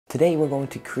Today we're going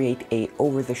to create a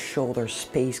over-the-shoulder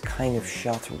space kind of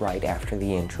shot right after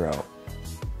the intro.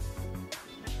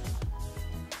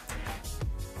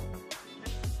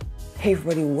 Hey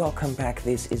everybody, welcome back.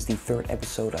 This is the third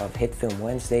episode of Hitfilm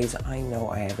Wednesdays. I know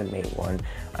I haven't made one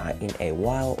in a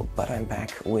while, but I'm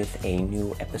back with a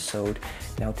new episode.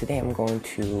 Now today I'm going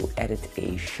to edit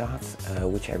a shot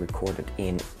which I recorded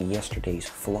in yesterday's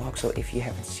vlog. So if you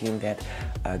haven't seen that,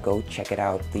 go check it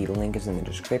out. The link is in the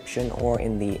description or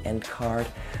in the end card.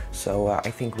 So I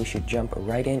think we should jump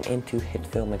right into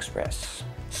Hitfilm Express.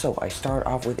 So I start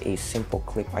off with a simple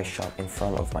clip I shot in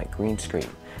front of my green screen.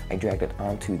 I dragged it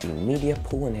onto the media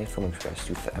pool in Hitfilm Express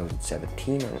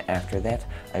 2017, and after that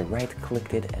I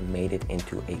right-clicked it and made it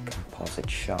into a composite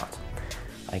shot.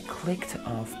 I clicked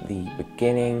off the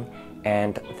beginning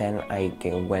and then I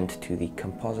went to the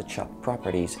composite shot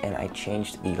properties and I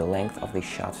changed the length of the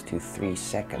shot to 3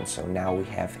 seconds. So now we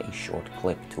have a short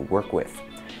clip to work with.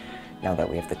 Now that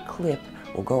we have the clip,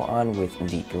 we'll go on with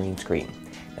the green screen.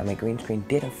 Now my green screen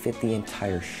didn't fit the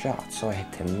entire shot, so I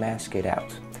had to mask it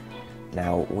out.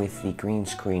 Now with the green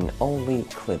screen only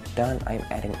clip done, I'm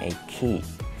adding a key.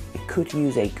 It could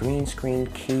use a green screen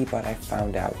key, but I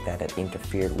found out that it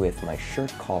interfered with my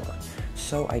shirt collar.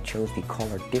 So I chose the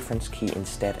color difference key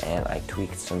instead and I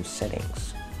tweaked some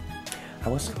settings. I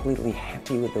wasn't completely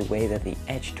happy with the way that the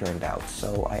edge turned out,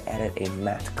 so I added a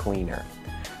matte cleaner.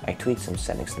 I tweaked some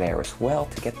settings there as well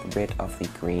to get rid of the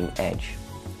green edge.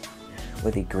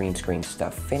 With the green screen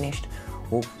stuff finished,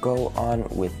 we'll go on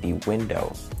with the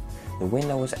window. The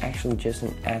window was actually just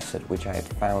an asset which I had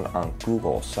found on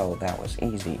Google, so that was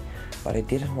easy. But I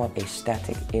didn't want a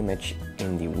static image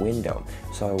in the window,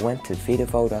 so I went to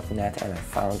videvo.net and I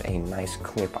found a nice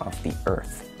clip of the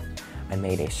earth. I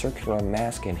made a circular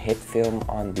mask in Hitfilm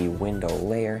on the window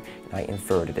layer and I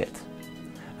inverted it.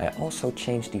 I also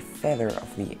changed the feather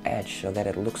of the edge so that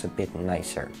it looks a bit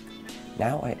nicer.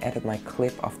 Now I added my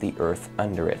clip of the earth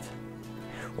under it.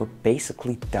 We're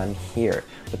basically done here,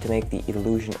 but to make the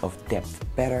illusion of depth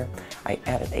better, I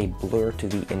added a blur to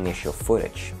the initial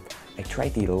footage. I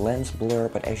tried the lens blur,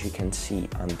 but as you can see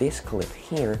on this clip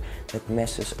here, that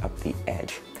messes up the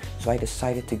edge. So I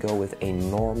decided to go with a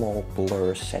normal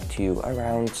blur set to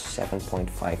around 7.5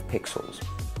 pixels.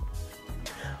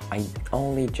 I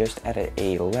only just added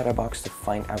a letterbox to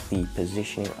find out the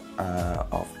positioning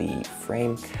of the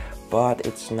frame, but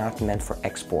it's not meant for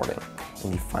exporting.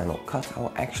 In the final cut,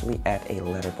 I'll actually add a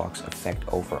letterbox effect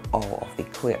over all of the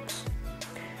clips.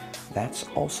 That's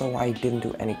also why I didn't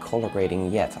do any color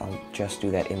grading yet. I'll just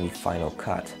do that in the final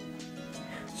cut.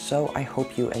 So I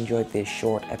hope you enjoyed this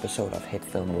short episode of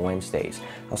Hitfilm Wednesdays.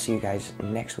 I'll see you guys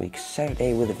next week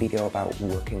Saturday with a video about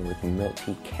working with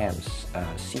multi-cam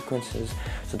sequences.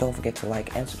 So don't forget to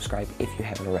like and subscribe if you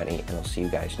haven't already, and I'll see you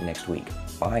guys next week.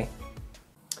 Bye!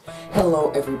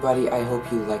 Hello everybody, I hope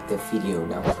you liked the video.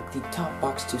 Now click the top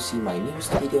box to see my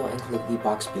newest video and click the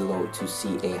box below to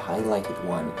see a highlighted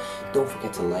one. Don't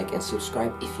forget to like and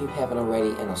subscribe if you haven't already,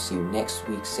 and I'll see you next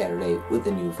week Saturday with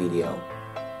a new video.